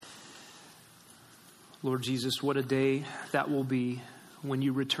Lord Jesus, what a day that will be when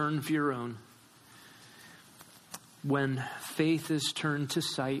you return for your own. When faith is turned to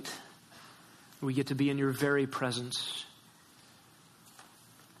sight, we get to be in your very presence,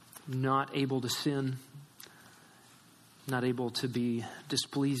 not able to sin, not able to be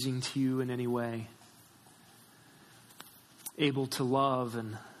displeasing to you in any way, able to love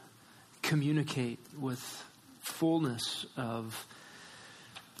and communicate with fullness of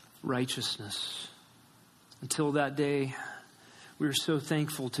righteousness. Until that day, we are so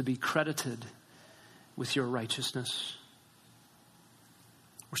thankful to be credited with your righteousness.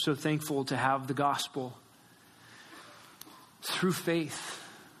 We're so thankful to have the gospel through faith,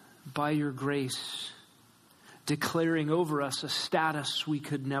 by your grace, declaring over us a status we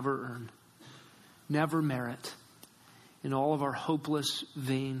could never earn, never merit, in all of our hopeless,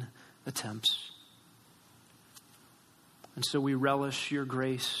 vain attempts. And so we relish your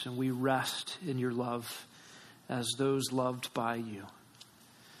grace and we rest in your love as those loved by you.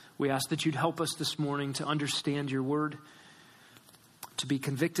 We ask that you'd help us this morning to understand your word, to be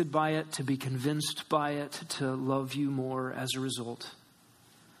convicted by it, to be convinced by it, to love you more as a result.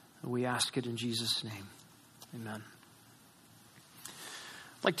 We ask it in Jesus' name. Amen.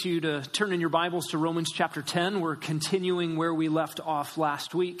 I'd like you to turn in your Bibles to Romans chapter 10. We're continuing where we left off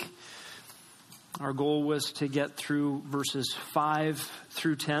last week. Our goal was to get through verses 5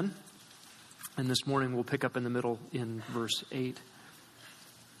 through 10. And this morning we'll pick up in the middle in verse 8.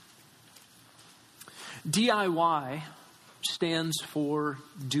 DIY stands for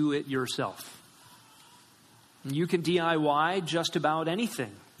do it yourself. You can DIY just about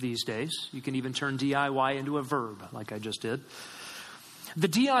anything these days. You can even turn DIY into a verb like I just did. The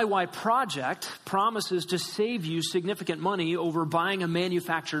DIY project promises to save you significant money over buying a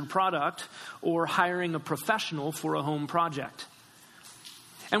manufactured product or hiring a professional for a home project.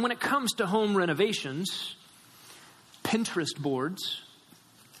 And when it comes to home renovations, Pinterest boards,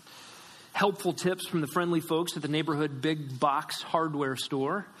 helpful tips from the friendly folks at the neighborhood big box hardware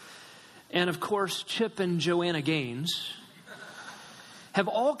store, and of course, Chip and Joanna Gaines have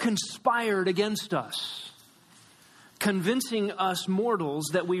all conspired against us, convincing us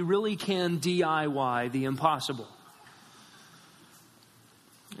mortals that we really can DIY the impossible.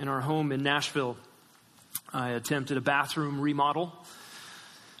 In our home in Nashville, I attempted a bathroom remodel.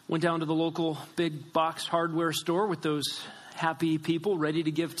 Went down to the local big box hardware store with those happy people ready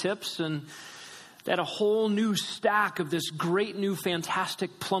to give tips, and they had a whole new stack of this great new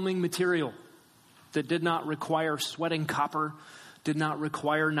fantastic plumbing material that did not require sweating copper, did not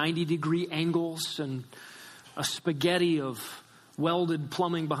require 90-degree angles and a spaghetti of welded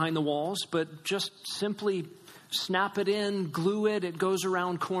plumbing behind the walls, but just simply snap it in, glue it, it goes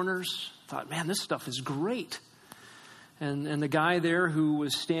around corners. Thought, man, this stuff is great. And the guy there who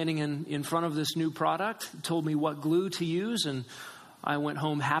was standing in front of this new product told me what glue to use, and I went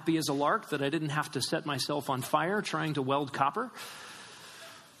home happy as a lark that I didn't have to set myself on fire trying to weld copper.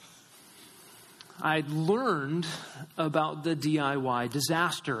 I learned about the DIY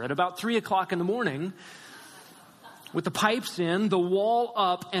disaster at about 3 o'clock in the morning with the pipes in, the wall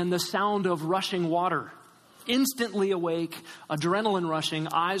up, and the sound of rushing water. Instantly awake, adrenaline rushing,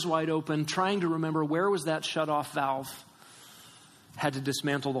 eyes wide open, trying to remember where was that shut-off valve. Had to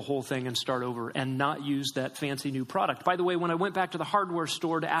dismantle the whole thing and start over and not use that fancy new product. By the way, when I went back to the hardware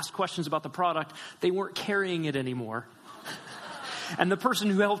store to ask questions about the product, they weren't carrying it anymore. And the person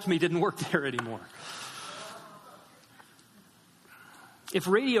who helped me didn't work there anymore. If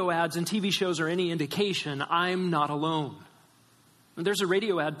radio ads and TV shows are any indication, I'm not alone. There's a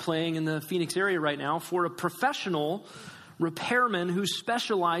radio ad playing in the Phoenix area right now for a professional repairman who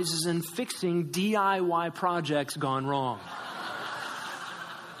specializes in fixing DIY projects gone wrong.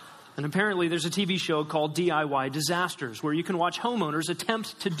 And apparently there's a TV show called DIY Disasters, where you can watch homeowners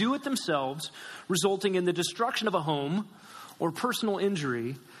attempt to do it themselves, resulting in the destruction of a home or personal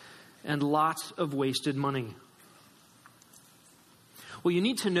injury and lots of wasted money. Well, you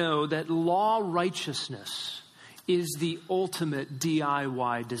need to know that law righteousness is the ultimate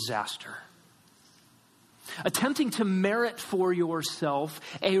DIY disaster. Attempting to merit for yourself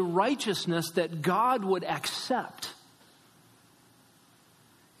a righteousness that God would accept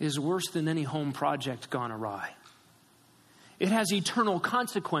is worse than any home project gone awry. It has eternal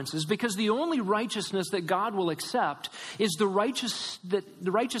consequences because the only righteousness that God will accept is the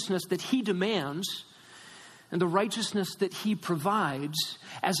righteousness that he demands and the righteousness that he provides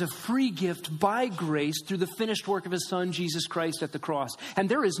as a free gift by grace through the finished work of his Son, Jesus Christ, at the cross. And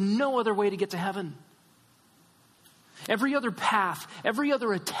there is no other way to get to heaven. Every other path, every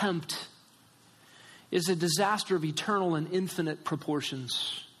other attempt is a disaster of eternal and infinite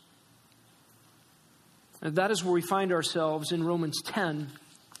proportions. That is where we find ourselves in Romans 10.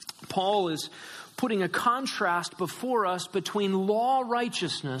 Paul is putting a contrast before us between law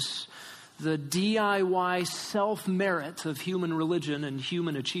righteousness, the DIY self-merit of human religion and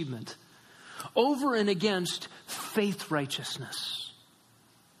human achievement, over and against faith righteousness.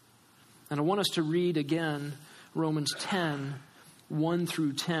 And I want us to read again Romans 10, 1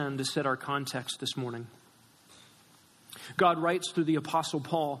 through 10 to set our context this morning. God writes through the Apostle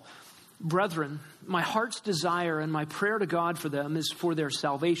Paul, "Brethren, my heart's desire and my prayer to God for them is for their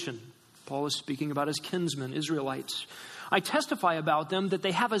salvation." Paul is speaking about his kinsmen, Israelites. "I testify about them that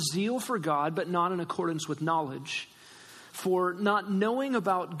they have a zeal for God, but not in accordance with knowledge. For not knowing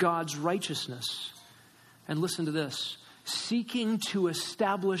about God's righteousness," and listen to this, "seeking to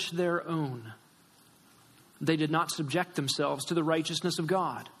establish their own, they did not subject themselves to the righteousness of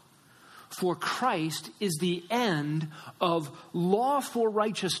God. For Christ is the end of law for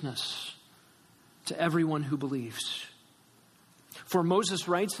righteousness to everyone who believes. For Moses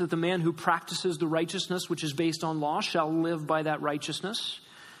writes that the man who practices the righteousness which is based on law shall live by that righteousness.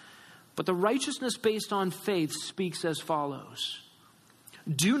 But the righteousness based on faith speaks as follows.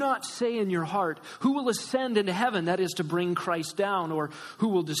 Do not say in your heart, who will ascend into heaven, that is to bring Christ down, or who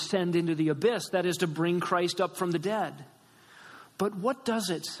will descend into the abyss, that is to bring Christ up from the dead. But what does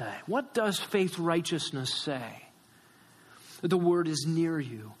it say? What does faith righteousness say? The word is near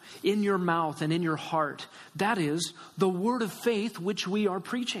you, in your mouth and in your heart. That is the word of faith which we are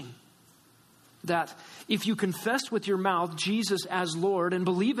preaching. That if you confess with your mouth Jesus as Lord and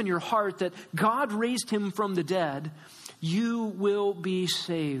believe in your heart that God raised him from the dead, you will be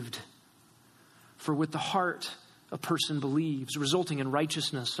saved. For with the heart a person believes, resulting in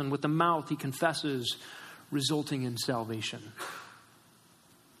righteousness, and with the mouth he confesses, resulting in salvation.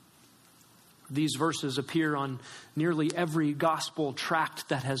 These verses appear on nearly every gospel tract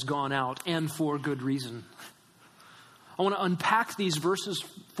that has gone out, and for good reason. I want to unpack these verses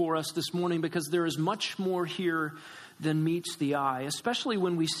for us this morning because there is much more here than meets the eye, especially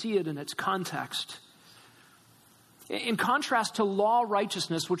when we see it in its context. In contrast to law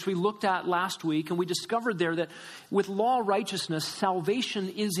righteousness, which we looked at last week, and we discovered there that with law righteousness, salvation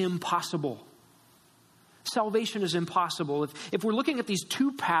is impossible. Salvation is impossible. If we're looking at these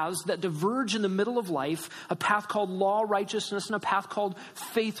two paths that diverge in the middle of life, a path called law righteousness and a path called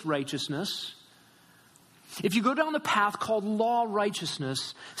faith righteousness, if you go down the path called law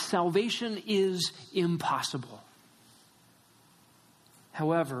righteousness, salvation is impossible.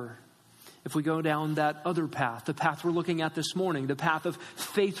 However, if we go down that other path, the path we're looking at this morning, the path of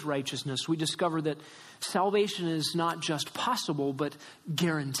faith righteousness, we discover that salvation is not just possible, but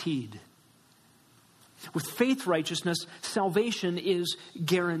guaranteed. With faith righteousness, salvation is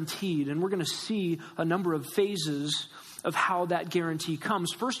guaranteed. And we're going to see a number of phases of how that guarantee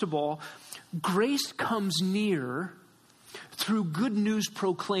comes. First of all, grace comes near through good news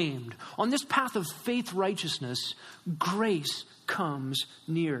proclaimed. On this path of faith righteousness, grace comes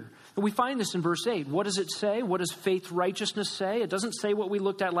near. And we find this in verse 8. What does it say? What does faith righteousness say? It doesn't say what we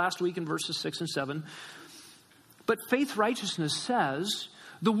looked at last week in verses 6 and 7. But faith righteousness says,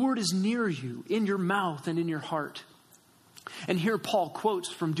 the word is near you, in your mouth and in your heart. And here Paul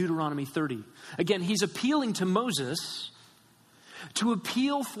quotes from Deuteronomy 30. Again, he's appealing to Moses to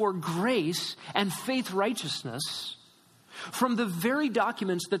appeal for grace and faith righteousness from the very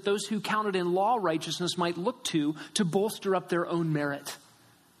documents that those who counted in law righteousness might look to bolster up their own merit.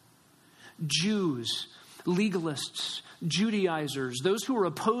 Jews, legalists, Judaizers, those who were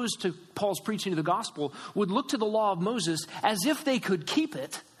opposed to Paul's preaching of the gospel, would look to the law of Moses as if they could keep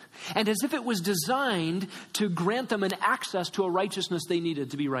it and as if it was designed to grant them an access to a righteousness they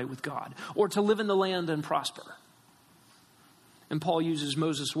needed to be right with God or to live in the land and prosper. And Paul uses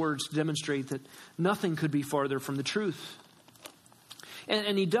Moses' words to demonstrate that nothing could be farther from the truth.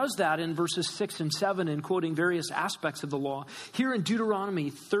 And he does that in verses 6 and 7 in quoting various aspects of the law. Here in Deuteronomy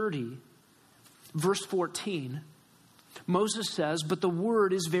 30, verse 14, Moses says, but the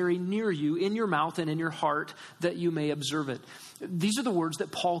word is very near you, in your mouth and in your heart, that you may observe it. These are the words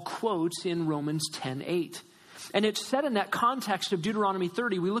that Paul quotes in Romans 10:8. And it's said in that context of Deuteronomy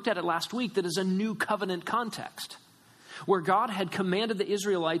 30, we looked at it last week, that is a new covenant context, where God had commanded the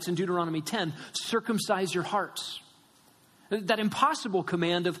Israelites in Deuteronomy 10, circumcise your hearts. That impossible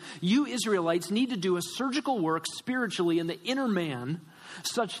command of you Israelites need to do a surgical work spiritually in the inner man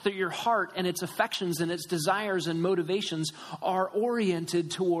such that your heart and its affections and its desires and motivations are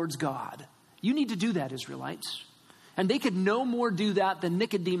oriented towards God. You need to do that, Israelites. And they could no more do that than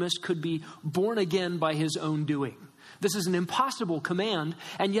Nicodemus could be born again by his own doing. This is an impossible command,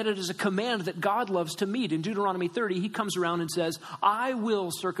 and yet it is a command that God loves to meet. In Deuteronomy 30, he comes around and says, I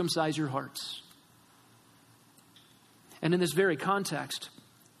will circumcise your hearts. And in this very context,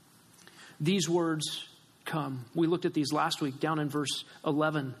 these words come. We looked at these last week down in verse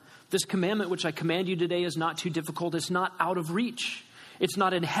 11. This commandment which I command you today is not too difficult. It's not out of reach. It's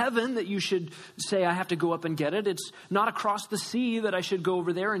not in heaven that you should say, I have to go up and get it. It's not across the sea that I should go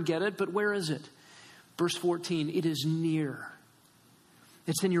over there and get it. But where is it? Verse 14, it is near.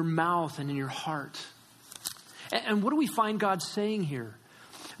 It's in your mouth and in your heart. And what do we find God saying here?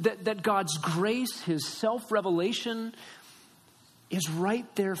 That God's grace, his self-revelation is right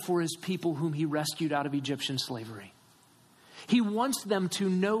there for his people whom he rescued out of Egyptian slavery. He wants them to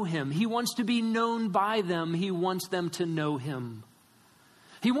know him. He wants to be known by them. He wants them to know him.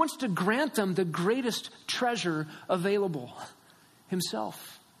 He wants to grant them the greatest treasure available,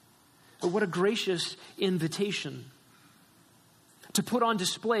 himself. But what a gracious invitation to put on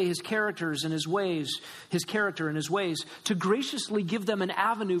display his characters and his ways, his character and his ways, to graciously give them an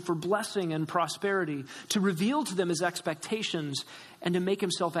avenue for blessing and prosperity, to reveal to them his expectations, and to make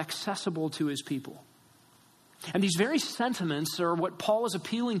himself accessible to his people. And these very sentiments are what Paul is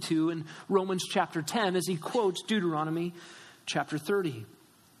appealing to in Romans chapter 10 as he quotes Deuteronomy chapter 30.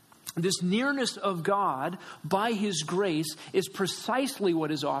 This nearness of God by his grace is precisely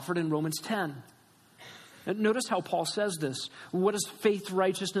what is offered in Romans 10. And notice how Paul says this. What does faith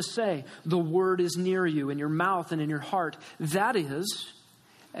righteousness say? The word is near you, in your mouth and in your heart. That is,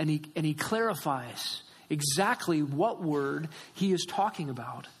 and he clarifies exactly what word he is talking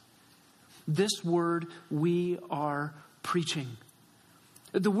about. This word we are preaching.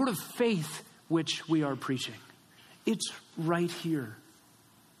 The word of faith which we are preaching. It's right here.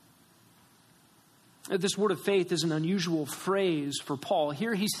 This word of faith is an unusual phrase for Paul.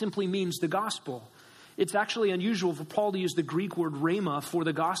 Here he simply means the gospel. It's actually unusual for Paul to use the Greek word rhema for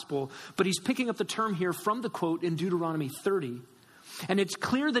the gospel, but he's picking up the term here from the quote in Deuteronomy 30. And it's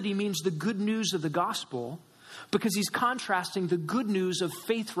clear that he means the good news of the gospel because he's contrasting the good news of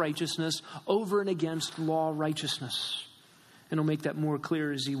faith righteousness over and against law righteousness. And he'll make that more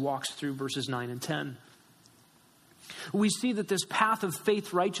clear as he walks through verses 9 and 10. We see that this path of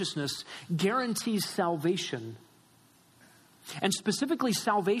faith righteousness guarantees salvation. And specifically,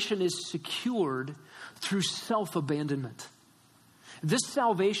 salvation is secured through self-abandonment. This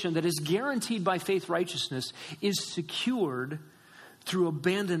salvation that is guaranteed by faith righteousness is secured through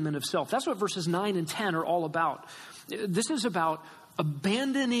abandonment of self. That's what verses 9 and 10 are all about. This is about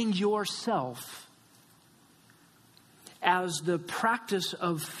abandoning yourself as the practice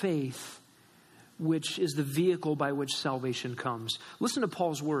of faith, which is the vehicle by which salvation comes. Listen to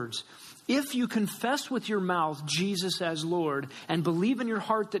Paul's words. If you confess with your mouth Jesus as Lord and believe in your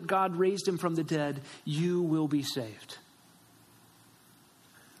heart that God raised him from the dead, you will be saved.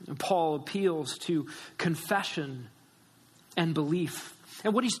 And Paul appeals to confession and belief.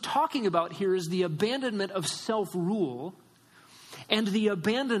 And what he's talking about here is the abandonment of self-rule and the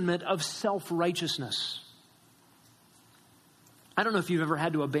abandonment of self-righteousness. I don't know if you've ever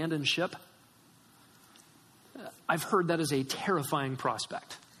had to abandon ship. I've heard that is a terrifying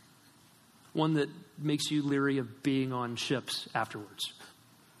prospect. One that makes you leery of being on ships afterwards.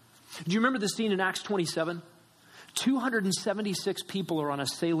 Do you remember the scene in Acts 27? 276 people are on a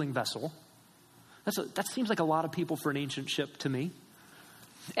sailing vessel. That seems like a lot of people for an ancient ship to me.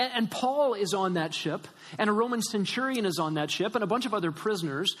 And Paul is on that ship, and a Roman centurion is on that ship, and a bunch of other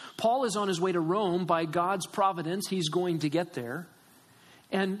prisoners. Paul is on his way to Rome. By God's providence, he's going to get there.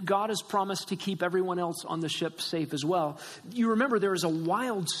 And God has promised to keep everyone else on the ship safe as well. You remember there is a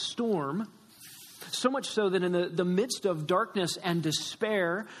wild storm, so much so that in the midst of darkness and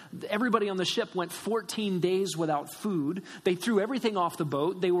despair, everybody on the ship went 14 days without food. They threw everything off the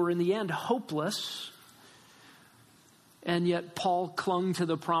boat. They were in the end hopeless. And yet Paul clung to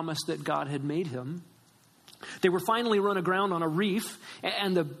the promise that God had made him. They were finally run aground on a reef,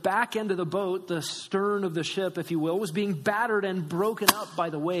 and the back end of the boat, the stern of the ship, if you will, was being battered and broken up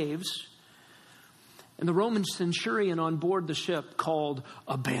by the waves. And the Roman centurion on board the ship called,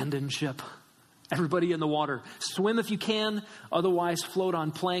 "Abandon ship. Everybody in the water. Swim if you can, otherwise float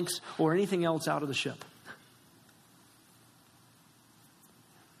on planks or anything else out of the ship."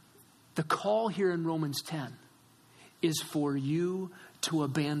 The call here in Romans 10 is for you to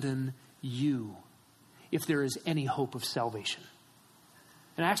abandon you if there is any hope of salvation.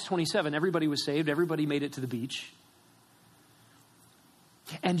 In Acts 27, everybody was saved. Everybody made it to the beach.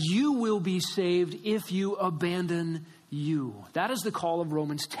 And you will be saved if you abandon you. That is the call of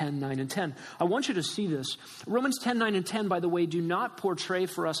Romans 10, 9, and 10. I want you to see this. Romans 10, 9, and 10, by the way, do not portray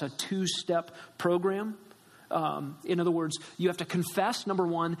for us a two-step program. In other words, you have to confess, number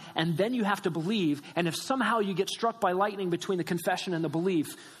one, and then you have to believe. And if somehow you get struck by lightning between the confession and the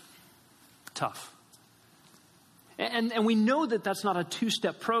belief, tough. And we know that that's not a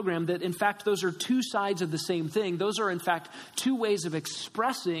two-step program, that in fact those are two sides of the same thing. Those are in fact two ways of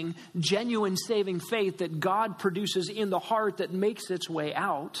expressing genuine saving faith that God produces in the heart that makes its way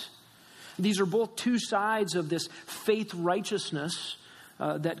out. These are both two sides of this faith righteousness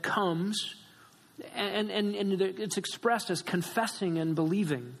that comes, and it's expressed as confessing and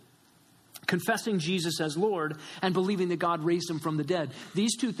believing. Confessing Jesus as Lord and believing that God raised him from the dead.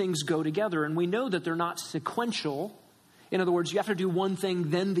 These two things go together, and we know that they're not sequential. In other words, you have to do one thing,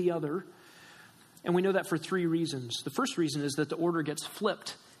 then the other. And we know that for three reasons. The first reason is that the order gets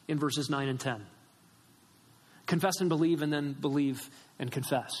flipped in verses 9 and 10. Confess and believe, and then believe and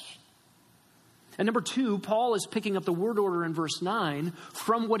confess. And number two, Paul is picking up the word order in verse 9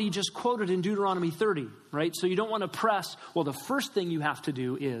 from what he just quoted in Deuteronomy 30, right? So you don't want to press, well, the first thing you have to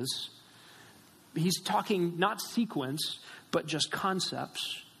do is... He's talking not sequence, but just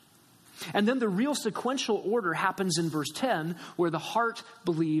concepts. And then the real sequential order happens in verse 10, where the heart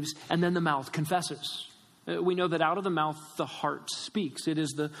believes and then the mouth confesses. We know that out of the mouth, the heart speaks. It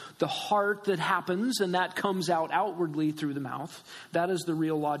is the heart that happens, and that comes out outwardly through the mouth. That is the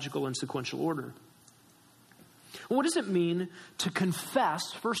real logical and sequential order. What does it mean to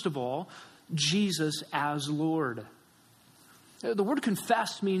confess, first of all, Jesus as Lord? The word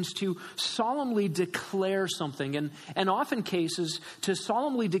confess means to solemnly declare something, and often cases to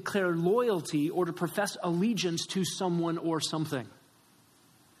solemnly declare loyalty or to profess allegiance to someone or something.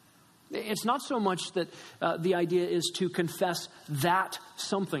 It's not so much that the idea is to confess that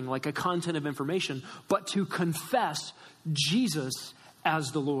something, like a content of information, but to confess Jesus as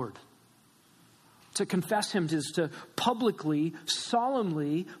the Lord. To confess him is to publicly,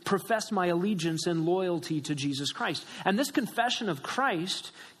 solemnly profess my allegiance and loyalty to Jesus Christ. And this confession of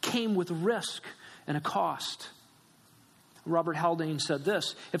Christ came with risk and a cost. Robert Haldane said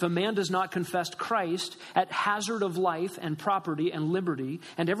this: if a man does not confess Christ at hazard of life and property and liberty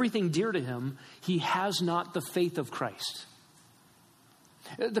and everything dear to him, he has not the faith of Christ.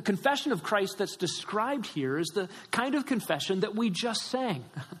 The confession of Christ that's described here is the kind of confession that we just sang.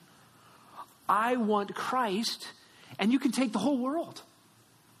 I want Christ, and you can take the whole world.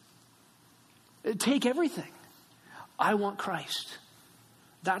 Take everything. I want Christ.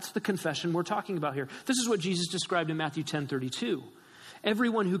 That's the confession we're talking about here. This is what Jesus described in Matthew 10:32.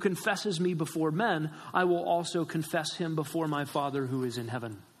 Everyone who confesses me before men, I will also confess him before my Father who is in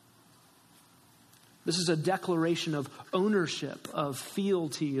heaven. This is a declaration of ownership, of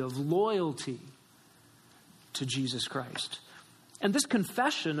fealty, of loyalty to Jesus Christ. And this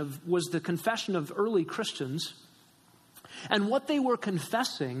confession was the confession of early Christians. And what they were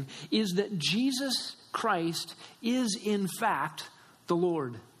confessing is that Jesus Christ is in fact the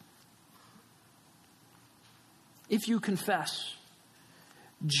Lord. If you confess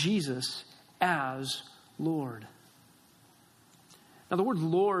Jesus as Lord. Now, the word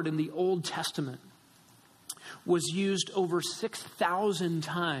Lord in the Old Testament was used over 6,000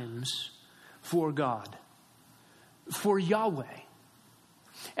 times for God, for Yahweh.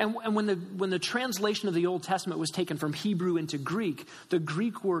 And when the translation of the Old Testament was taken from Hebrew into Greek, the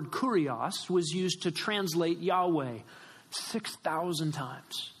Greek word kurios was used to translate Yahweh 6,000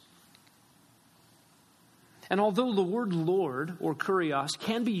 times. And although the word Lord or kurios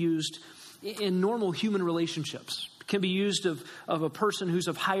can be used in normal human relationships, can be used of a person who's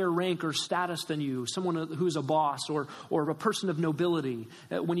of higher rank or status than you, someone who's a boss or a person of nobility.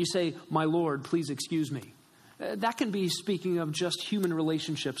 When you say, my Lord, please excuse me. That can be speaking of just human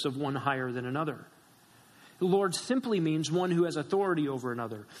relationships of one higher than another. Lord simply means one who has authority over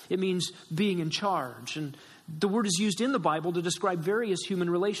another. It means being in charge. And the word is used in the Bible to describe various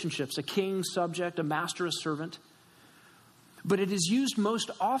human relationships, a king, subject, a master, a servant. But it is used most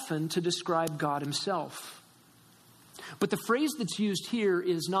often to describe God himself. But the phrase that's used here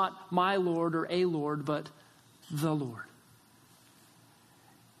is not my Lord or a Lord, but the Lord.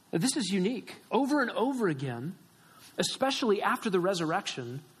 This is unique. Over and over again, especially after the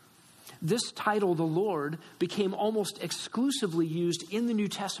resurrection, this title, the Lord, became almost exclusively used in the New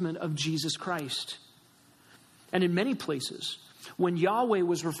Testament of Jesus Christ. And in many places, when Yahweh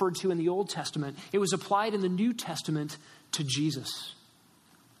was referred to in the Old Testament, it was applied in the New Testament to Jesus.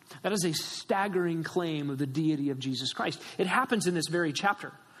 That is a staggering claim of the deity of Jesus Christ. It happens in this very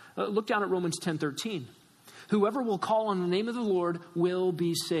chapter. Look down at Romans 10:13. Whoever will call on the name of the Lord will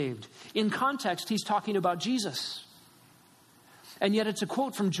be saved. In context, he's talking about Jesus. And yet it's a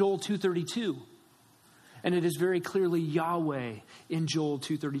quote from Joel 2:32. And it is very clearly Yahweh in Joel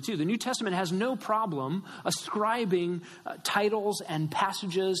 2:32. The New Testament has no problem ascribing titles and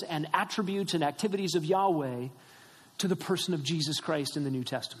passages and attributes and activities of Yahweh to the person of Jesus Christ in the New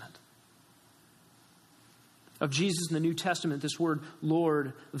Testament. Of Jesus in the New Testament, this word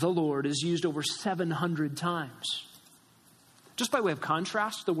Lord, the Lord, is used over 700 times. Just by way of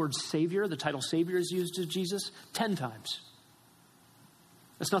contrast, the word Savior, the title Savior, is used of Jesus 10 times.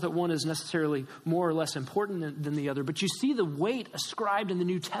 It's not that one is necessarily more or less important than the other, but you see the weight ascribed in the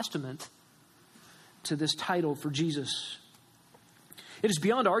New Testament to this title for Jesus. It is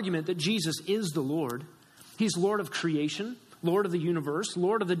beyond argument that Jesus is the Lord. He's Lord of creation, Lord of the universe,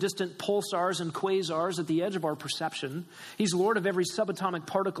 Lord of the distant pulsars and quasars at the edge of our perception. He's Lord of every subatomic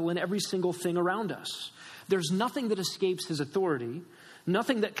particle and every single thing around us. There's nothing that escapes his authority,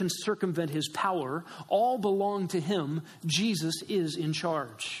 nothing that can circumvent his power. All belong to him. Jesus is in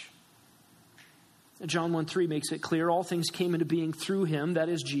charge. John 1:3 makes it clear, all things came into being through him, that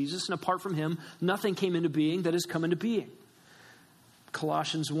is Jesus, and apart from him, nothing came into being that has come into being.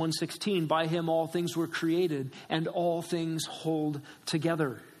 Colossians 1:16, by him all things were created, and all things hold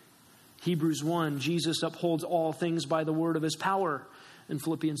together. Hebrews 1, Jesus upholds all things by the word of his power. In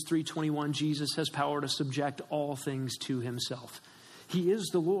Philippians 3:21, Jesus has power to subject all things to himself. He is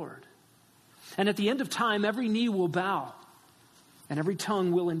the Lord. And at the end of time, every knee will bow, and every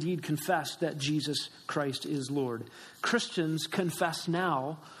tongue will indeed confess that Jesus Christ is Lord. Christians confess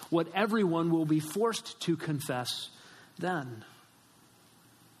now what everyone will be forced to confess then.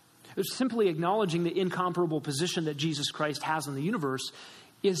 Simply acknowledging the incomparable position that Jesus Christ has in the universe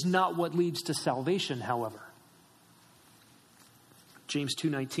is not what leads to salvation, however. James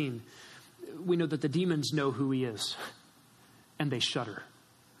 2:19, we know that the demons know who he is, and they shudder.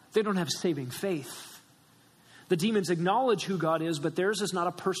 They don't have saving faith. The demons acknowledge who God is, but theirs is not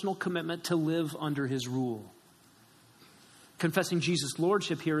a personal commitment to live under his rule. Confessing Jesus'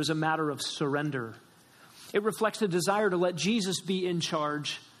 lordship here is a matter of surrender. It reflects a desire to let Jesus be in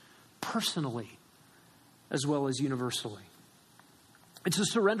charge personally as well as universally. It's a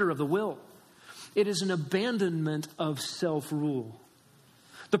surrender of the will. It is an abandonment of self-rule.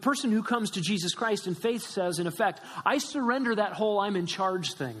 The person who comes to Jesus Christ in faith says, in effect, I surrender that whole I'm in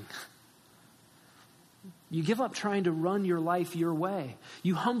charge thing. You give up trying to run your life your way.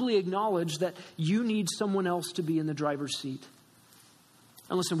 You humbly acknowledge that you need someone else to be in the driver's seat.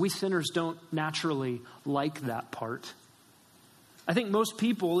 And listen, we sinners don't naturally like that part. I think most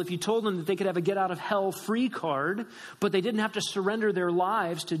people, if you told them that they could have a get out of hell free card, but they didn't have to surrender their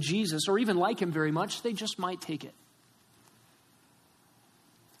lives to Jesus or even like him very much, they just might take it.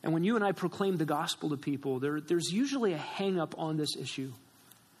 And when you and I proclaim the gospel to people, there's usually a hang up on this issue.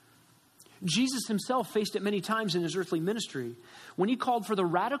 Jesus himself faced it many times in his earthly ministry when he called for the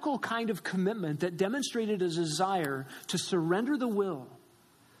radical kind of commitment that demonstrated a desire to surrender the will,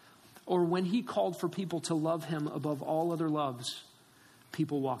 or when he called for people to love him above all other loves,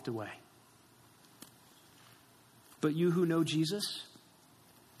 people walked away. But you who know Jesus,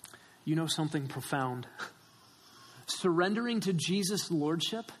 you know something profound. Surrendering to Jesus'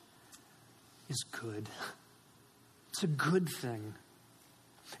 lordship is good. It's a good thing.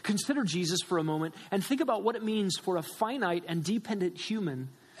 Consider Jesus for a moment and think about what it means for a finite and dependent human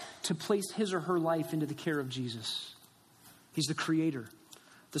to place his or her life into the care of Jesus. He's the creator,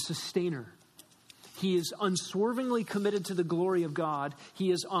 the sustainer. He is unswervingly committed to the glory of God.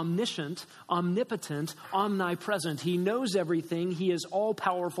 He is omniscient, omnipotent, omnipresent. He knows everything. He is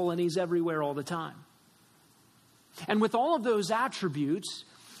all-powerful, and he's everywhere all the time. And with all of those attributes,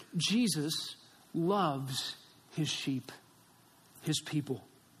 Jesus loves his sheep, his people,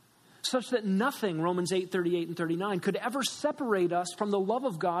 such that nothing, Romans 8:38 and 39, could ever separate us from the love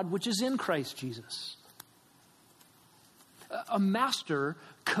of God which is in Christ Jesus. A master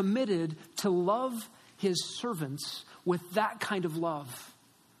committed to love his servants with that kind of love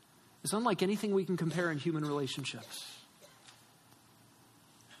is unlike anything we can compare in human relationships.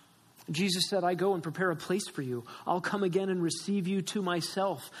 Jesus said, I go and prepare a place for you. I'll come again and receive you to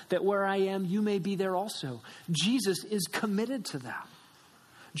myself, that where I am, you may be there also. Jesus is committed to that.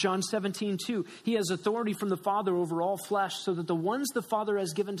 John 17:2, he has authority from the Father over all flesh, so that the ones the Father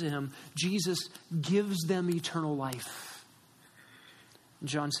has given to him, Jesus gives them eternal life.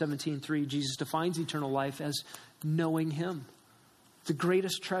 John 17:3, Jesus defines eternal life as knowing him, the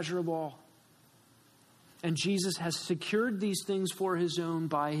greatest treasure of all. And Jesus has secured these things for his own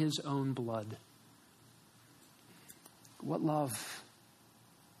by his own blood. What love.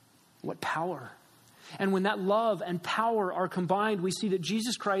 What power. And when that love and power are combined, we see that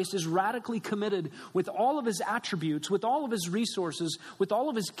Jesus Christ is radically committed with all of his attributes, with all of his resources, with all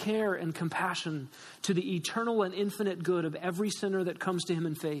of his care and compassion to the eternal and infinite good of every sinner that comes to him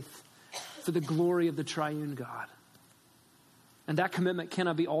in faith for the glory of the triune God. And that commitment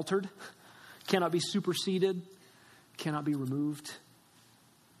cannot be altered, cannot be superseded, cannot be removed.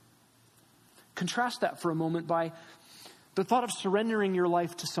 contrast that for a moment by the thought of surrendering your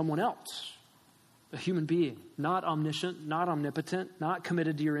life to someone else, a human being, not omniscient, not omnipotent, not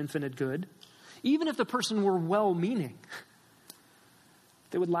committed to your infinite good. Even if the person were well-meaning,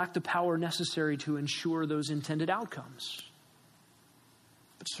 they would lack the power necessary to ensure those intended outcomes.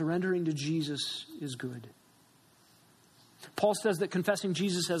 But surrendering to Jesus is good. Paul says that confessing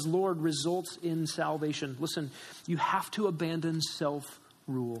Jesus as Lord results in salvation. Listen, you have to abandon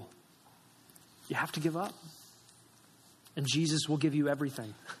self-rule. You have to give up. And Jesus will give you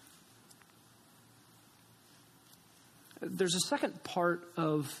everything. There's a second part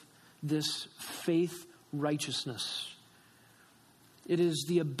of this faith righteousness. It is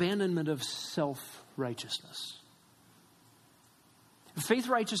the abandonment of self-righteousness. Faith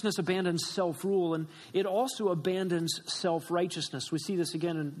righteousness abandons self-rule, and it also abandons self-righteousness. We see this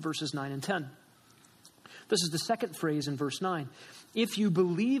again in verses 9 and 10. This is the second phrase in verse 9. If you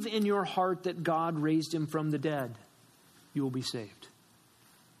believe in your heart that God raised him from the dead, you will be saved.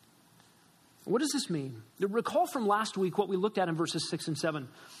 What does this mean? Recall from last week what we looked at in verses 6 and 7.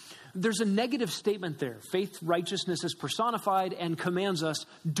 There's a negative statement there. Faith righteousness is personified and commands us,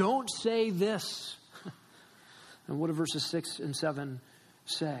 don't say this. And what do verses 6 and 7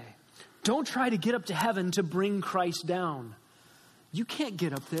 say? Don't try to get up to heaven to bring Christ down. You can't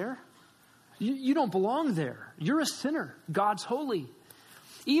get up there. You don't belong there. You're a sinner. God's holy.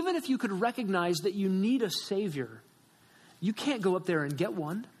 Even if you could recognize that you need a Savior, you can't go up there and get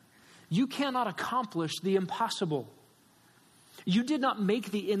one. You cannot accomplish the impossible. You did not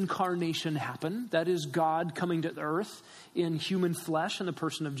make the incarnation happen. That is God coming to earth in human flesh in the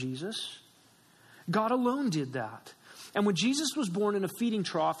person of Jesus. God alone did that. And when Jesus was born in a feeding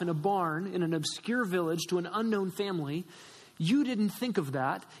trough in a barn in an obscure village to an unknown family, you didn't think of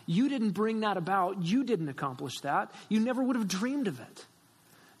that. You didn't bring that about. You didn't accomplish that. You never would have dreamed of it.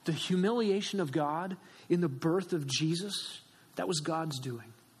 The humiliation of God in the birth of Jesus, that was God's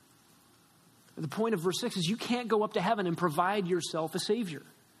doing. The point of verse 6 is you can't go up to heaven and provide yourself a Savior.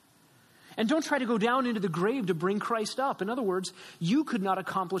 And don't try to go down into the grave to bring Christ up. In other words, you could not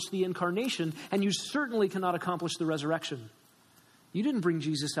accomplish the incarnation, and you certainly cannot accomplish the resurrection. You didn't bring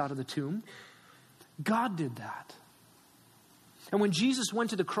Jesus out of the tomb. God did that. And when Jesus went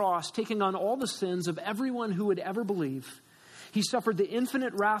to the cross, taking on all the sins of everyone who would ever believe, he suffered the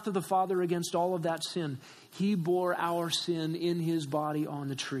infinite wrath of the Father against all of that sin. He bore our sin in his body on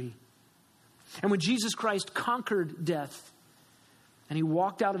the tree. And when Jesus Christ conquered death, and he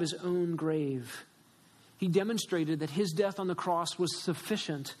walked out of his own grave, he demonstrated that his death on the cross was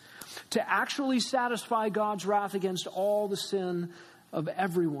sufficient to actually satisfy God's wrath against all the sin of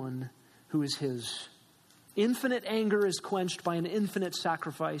everyone who is his. Infinite anger is quenched by an infinite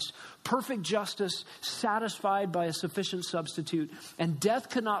sacrifice. Perfect justice satisfied by a sufficient substitute. And death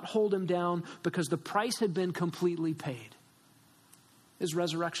could not hold him down because the price had been completely paid. His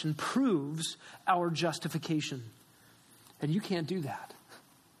resurrection proves our justification. And you can't do that.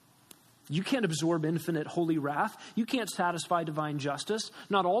 You can't absorb infinite holy wrath. You can't satisfy divine justice.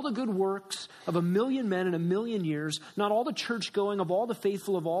 Not all the good works of 1,000,000 men in 1,000,000 years. Not all the church going of all the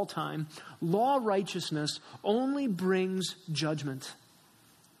faithful of all time. Law righteousness only brings judgment.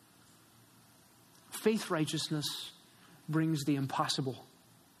 Faith righteousness brings the impossible.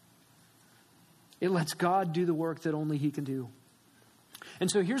 It lets God do the work that only he can do. And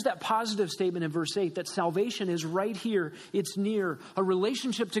so here's that positive statement in verse 8 that salvation is right here. It's near. A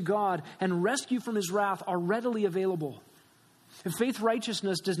relationship to God and rescue from his wrath are readily available. If faith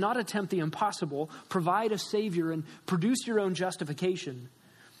righteousness does not attempt the impossible, provide a Savior, and produce your own justification,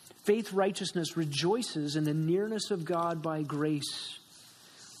 faith righteousness rejoices in the nearness of God by grace.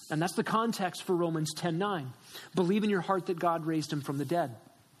 And that's the context for Romans 10:9. Believe in your heart that God raised him from the dead.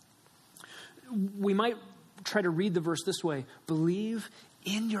 We might try to read the verse this way. Believe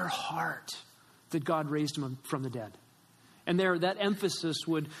in your heart that God raised him from the dead. And there, that emphasis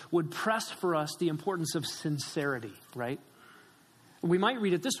would press for us the importance of sincerity, right? We might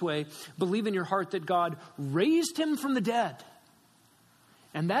read it this way. Believe in your heart that God raised him from the dead.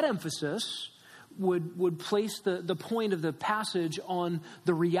 And that emphasis would place the point of the passage on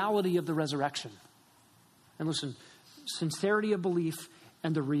the reality of the resurrection. And listen, sincerity of belief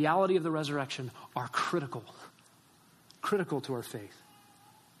and the reality of the resurrection are critical to our faith.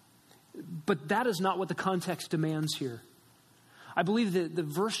 But that is not what the context demands here. I believe that the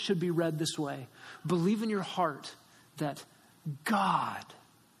verse should be read this way. Believe in your heart that God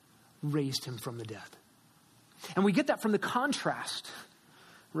raised him from the dead. And we get that from the contrast,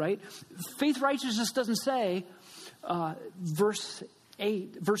 right? Faith righteousness doesn't say, verse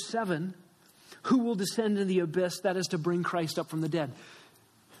 7, who will descend into the abyss, that is to bring Christ up from the dead.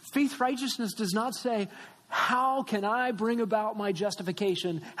 Faith righteousness does not say, how can I bring about my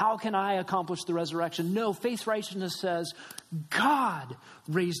justification? How can I accomplish the resurrection? No, faith righteousness says, God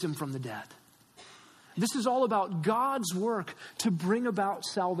raised him from the dead. This is all about God's work to bring about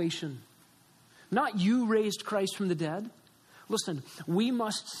salvation. Not you raised Christ from the dead. Listen, we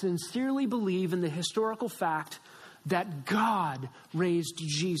must sincerely believe in the historical fact that God raised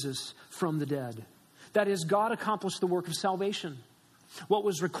Jesus from the dead. That is, God accomplished the work of salvation. What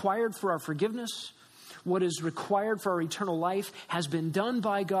was required for our forgiveness, what is required for our eternal life, has been done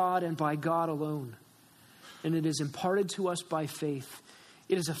by God and by God alone. And it is imparted to us by faith.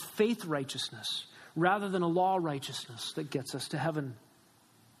 It is a faith righteousness rather than a law righteousness that gets us to heaven.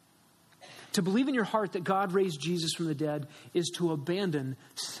 To believe in your heart that God raised Jesus from the dead is to abandon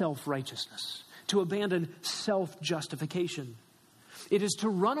self-righteousness, to abandon self-justification. It is to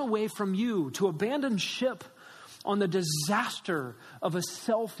run away from you, to abandon ship on the disaster of a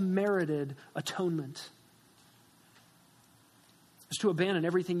self-merited atonement. It's to abandon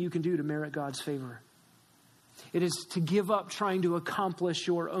everything you can do to merit God's favor. It is to give up trying to accomplish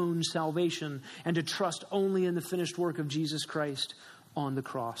your own salvation and to trust only in the finished work of Jesus Christ on the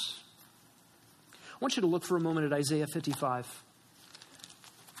cross. I want you to look for a moment at Isaiah 55.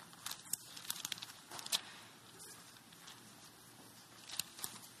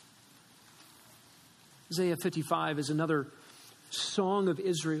 Isaiah 55 is another song of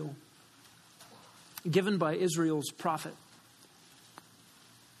Israel given by Israel's prophet.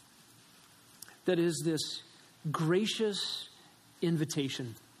 That is this gracious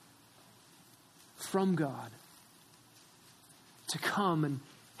invitation from God to come and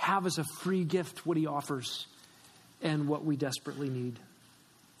have as a free gift what he offers and what we desperately need.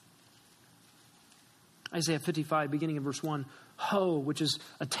 Isaiah 55, beginning in verse 1, ho, which is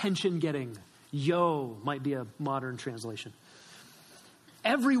attention getting. Yo might be a modern translation.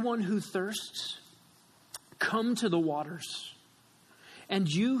 Everyone who thirsts, come to the waters. And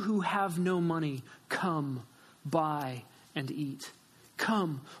you who have no money, come, buy and eat.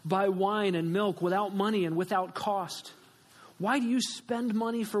 Come, buy wine and milk without money and without cost. Why do you spend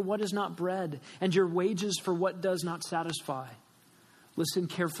money for what is not bread, and your wages for what does not satisfy? Listen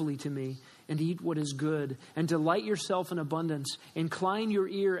carefully to me, and eat what is good, and delight yourself in abundance. Incline your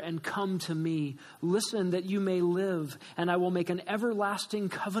ear and come to me. Listen that you may live, and I will make an everlasting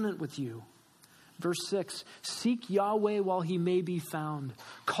covenant with you. Verse 6, seek Yahweh while he may be found.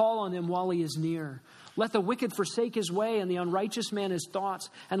 Call on him while he is near. Let the wicked forsake his way and the unrighteous man his thoughts,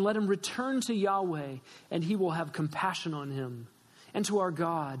 and let him return to Yahweh, and he will have compassion on him, and to our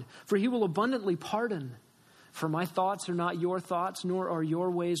God, for he will abundantly pardon. For my thoughts are not your thoughts, nor are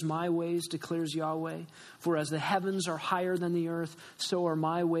your ways my ways, declares Yahweh. For as the heavens are higher than the earth, so are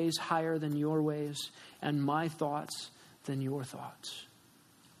my ways higher than your ways, and my thoughts than your thoughts.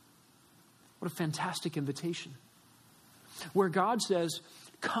 What a fantastic invitation. Where God says,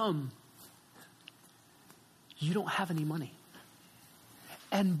 come, you don't have any money,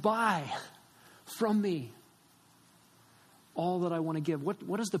 and buy from me all that I want to give.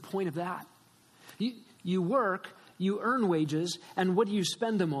 What is the point of that? You work, you earn wages, and what do you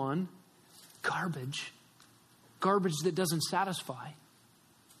spend them on? Garbage. Garbage that doesn't satisfy.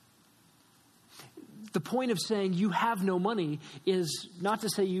 The point of saying you have no money is not to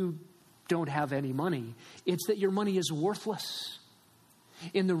say you don't have any money. It's that your money is worthless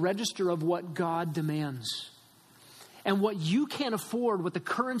in the register of what God demands. And what you can't afford with the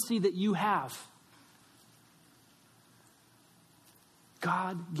currency that you have,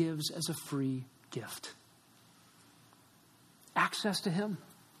 God gives as a free gift. Access to him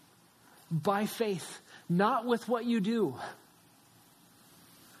by faith, not with what you do,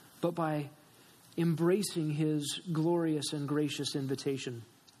 but by embracing his glorious and gracious invitation.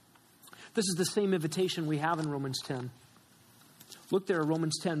 This is the same invitation we have in Romans 10. Look there,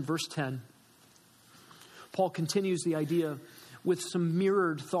 Romans 10, verse 10. Paul continues the idea with some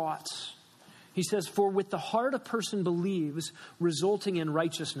mirrored thoughts. He says, for with the heart a person believes, resulting in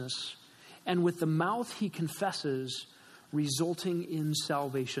righteousness, and with the mouth he confesses, resulting in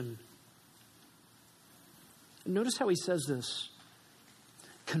salvation. Notice how he says this.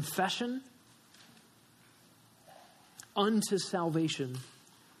 Confession unto salvation,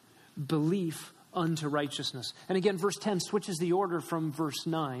 belief unto righteousness. And again, verse 10 switches the order from verse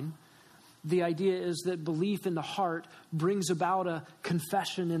 9. The idea is that belief in the heart brings about a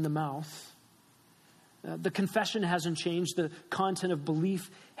confession in the mouth. The confession hasn't changed. The content of belief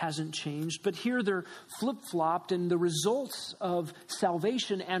hasn't changed. But here they're flip-flopped, and the results of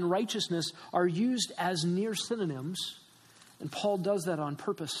salvation and righteousness are used as near synonyms. And Paul does that on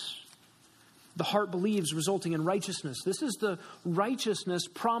purpose. The heart believes, resulting in righteousness. This is the righteousness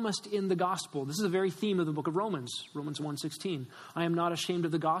promised in the gospel. This is the very theme of the book of Romans, Romans 1:16. I am not ashamed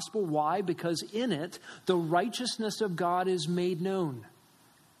of the gospel. Why? Because in it, the righteousness of God is made known.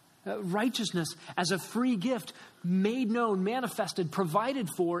 Righteousness as a free gift, made known, manifested, provided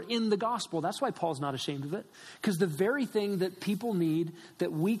for in the gospel. That's why Paul's not ashamed of it. Because the very thing that people need,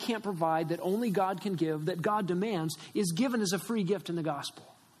 that we can't provide, that only God can give, that God demands, is given as a free gift in the gospel.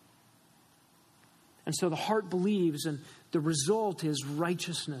 And so the heart believes, and the result is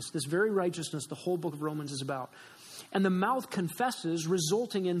righteousness. This very righteousness the whole book of Romans is about. And the mouth confesses,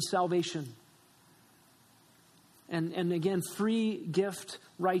 resulting in salvation. And again, free gift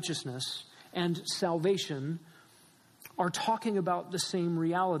righteousness and salvation are talking about the same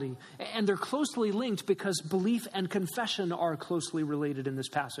reality. And they're closely linked because belief and confession are closely related in this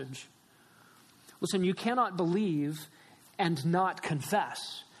passage. Listen, you cannot believe and not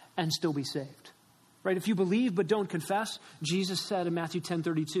confess and still be saved. Right? If you believe but don't confess, Jesus said in Matthew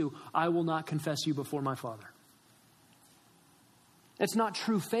 10:32, I will not confess you before my Father. It's not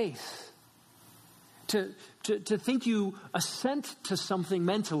true faith. To think you assent to something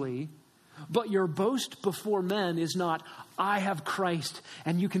mentally, but your boast before men is not, I have Christ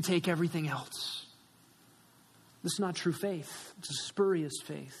and you can take everything else. This is not true faith. It's a spurious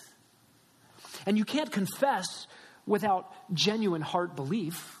faith. And you can't confess without genuine heart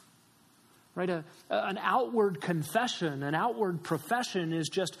belief. Right? An outward confession, an outward profession is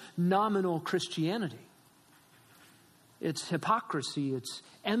just nominal Christianity. It's hypocrisy, it's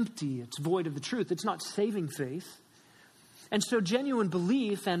empty, it's void of the truth. It's not saving faith. And so genuine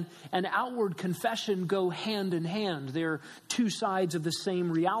belief and outward confession go hand in hand. They're two sides of the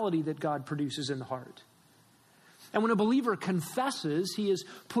same reality that God produces in the heart. And when a believer confesses, he is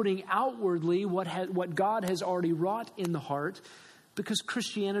putting outwardly what God has already wrought in the heart, because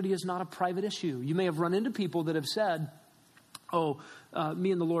Christianity is not a private issue. You may have run into people that have said,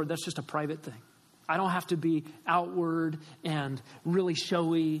 me and the Lord, that's just a private thing. I don't have to be outward and really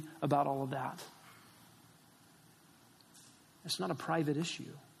showy about all of that. It's not a private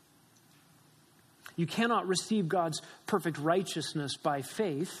issue. You cannot receive God's perfect righteousness by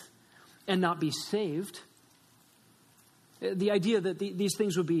faith and not be saved. The idea that these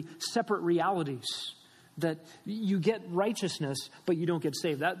things would be separate realities, that you get righteousness, but you don't get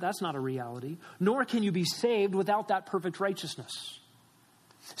saved. That's not a reality. Nor can you be saved without that perfect righteousness.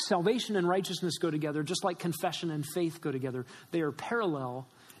 Salvation and righteousness go together, just like confession and faith go together. They are parallel,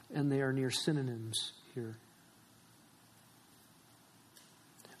 and they are near synonyms here.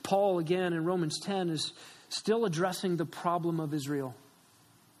 Paul, again, in Romans 10, is still addressing the problem of Israel.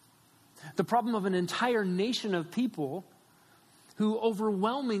 The problem of an entire nation of people who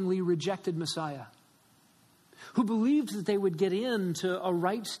overwhelmingly rejected Messiah, who believed that they would get into a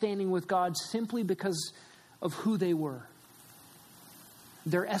right standing with God simply because of who they were,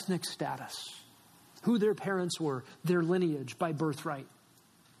 their ethnic status, who their parents were, their lineage by birthright.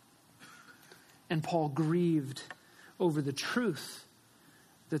 And Paul grieved over the truth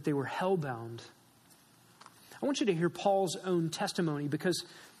that they were hellbound. I want you to hear Paul's own testimony, because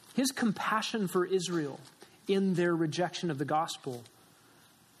his compassion for Israel in their rejection of the gospel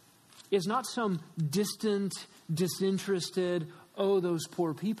is not some distant, disinterested, those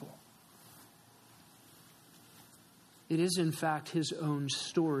poor people. It is, in fact, his own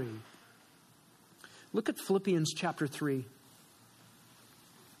story. Look at Philippians chapter 3.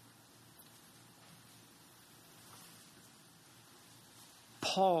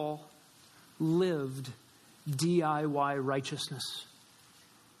 Paul lived DIY righteousness.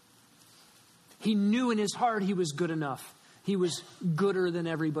 He knew in his heart he was good enough. He was gooder than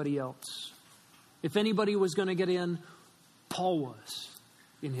everybody else. If anybody was going to get in, Paul was,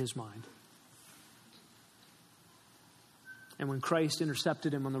 in his mind. And when Christ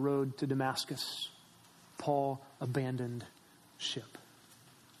intercepted him on the road to Damascus, Paul abandoned ship.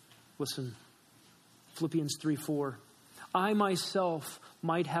 Listen, Philippians 3:4. I myself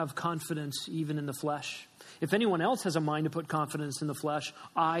might have confidence even in the flesh. If anyone else has a mind to put confidence in the flesh,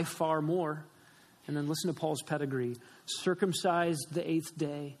 I far more. And then listen to Paul's pedigree. Circumcised the 8th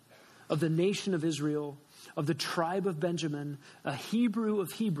day, of the nation of Israel, of the tribe of Benjamin, a Hebrew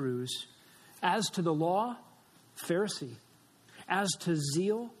of Hebrews, as to the law, Pharisee, as to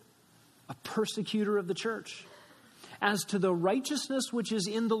zeal, a persecutor of the church, as to the righteousness which is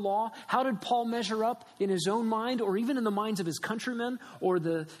in the law. How did Paul measure up in his own mind, or even in the minds of his countrymen or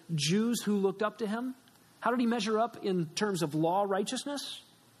the Jews who looked up to him? How did he measure up in terms of law righteousness?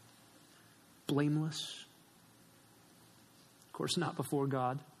 Blameless. Of course, not before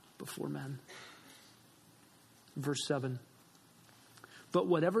God, before men. Verse 7. but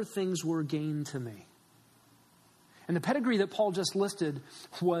whatever things were gain to me. And the pedigree that Paul just listed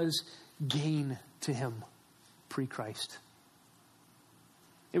was gain to him pre-Christ.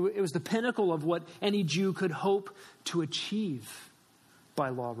 It was the pinnacle of what any Jew could hope to achieve by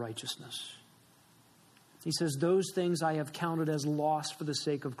law righteousness. He says, those things I have counted as loss for the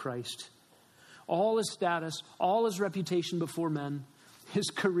sake of Christ. All his status, all his reputation before men, his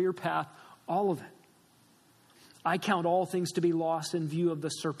career path, all of it. I count all things to be lost in view of the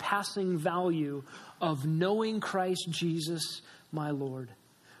surpassing value of knowing Christ Jesus, my Lord,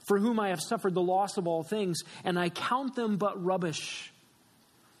 for whom I have suffered the loss of all things, and I count them but rubbish.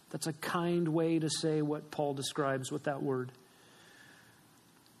 That's a kind way to say what Paul describes with that word.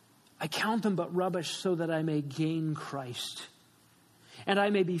 I count them but rubbish so that I may gain Christ, and I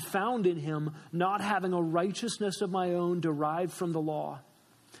may be found in him, not having a righteousness of my own derived from the law,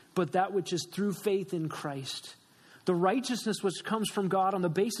 but that which is through faith in Christ, the righteousness which comes from God on the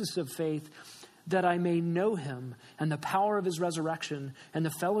basis of faith, that I may know him and the power of his resurrection and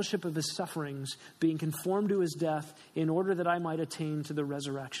the fellowship of his sufferings, being conformed to his death, in order that I might attain to the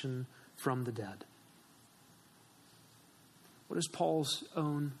resurrection from the dead. What is Paul's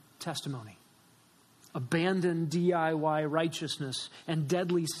own testimony? Abandon DIY righteousness and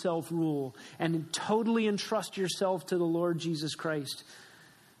deadly self-rule and totally entrust yourself to the Lord Jesus Christ,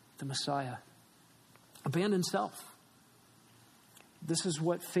 the Messiah. Abandon self. This is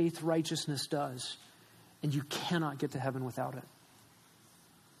what faith righteousness does, and you cannot get to heaven without it.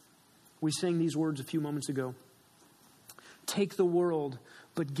 We sang these words a few moments ago. Take the world,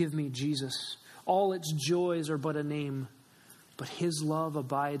 but give me Jesus. All its joys are but a name, but his love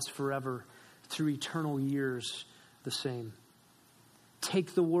abides forever, through eternal years the same.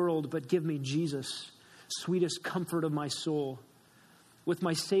 Take the world, but give me Jesus, sweetest comfort of my soul. With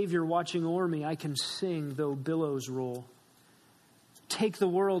my Savior watching o'er me, I can sing though billows roll. Take the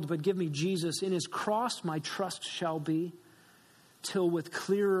world, but give me Jesus. In his cross my trust shall be, till with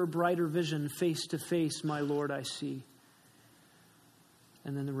clearer, brighter vision, face to face, my Lord I see.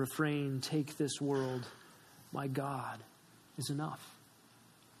 And then the refrain, take this world, my God is enough.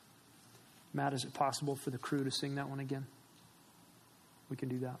 Matt, is it possible for the crew to sing that one again? We can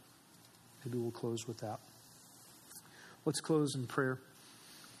do that. Maybe we'll close with that. Let's close in prayer.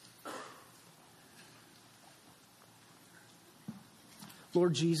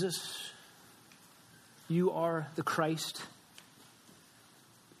 Lord Jesus, you are the Christ,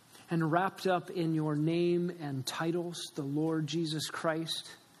 and wrapped up in your name and titles, the Lord Jesus Christ,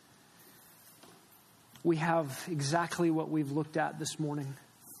 we have exactly what we've looked at this morning.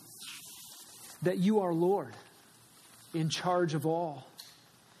 That you are Lord, in charge of all,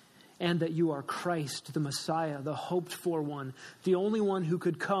 and that you are Christ, the Messiah, the hoped for one, the only one who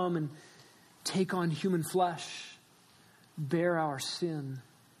could come and take on human flesh, bear our sin,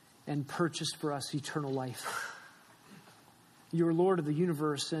 and purchase for us eternal life. You are Lord of the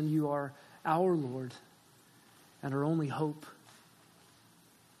universe, and you are our Lord and our only hope.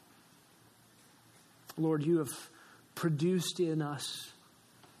 Lord, you have produced in us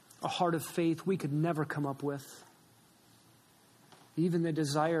a heart of faith we could never come up with. Even the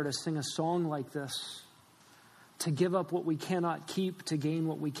desire to sing a song like this, to give up what we cannot keep, to gain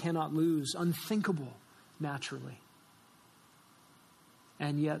what we cannot lose, unthinkable naturally.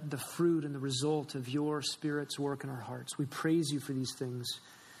 And yet the fruit and the result of your Spirit's work in our hearts. We praise you for these things,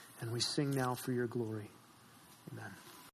 and we sing now for your glory. Amen.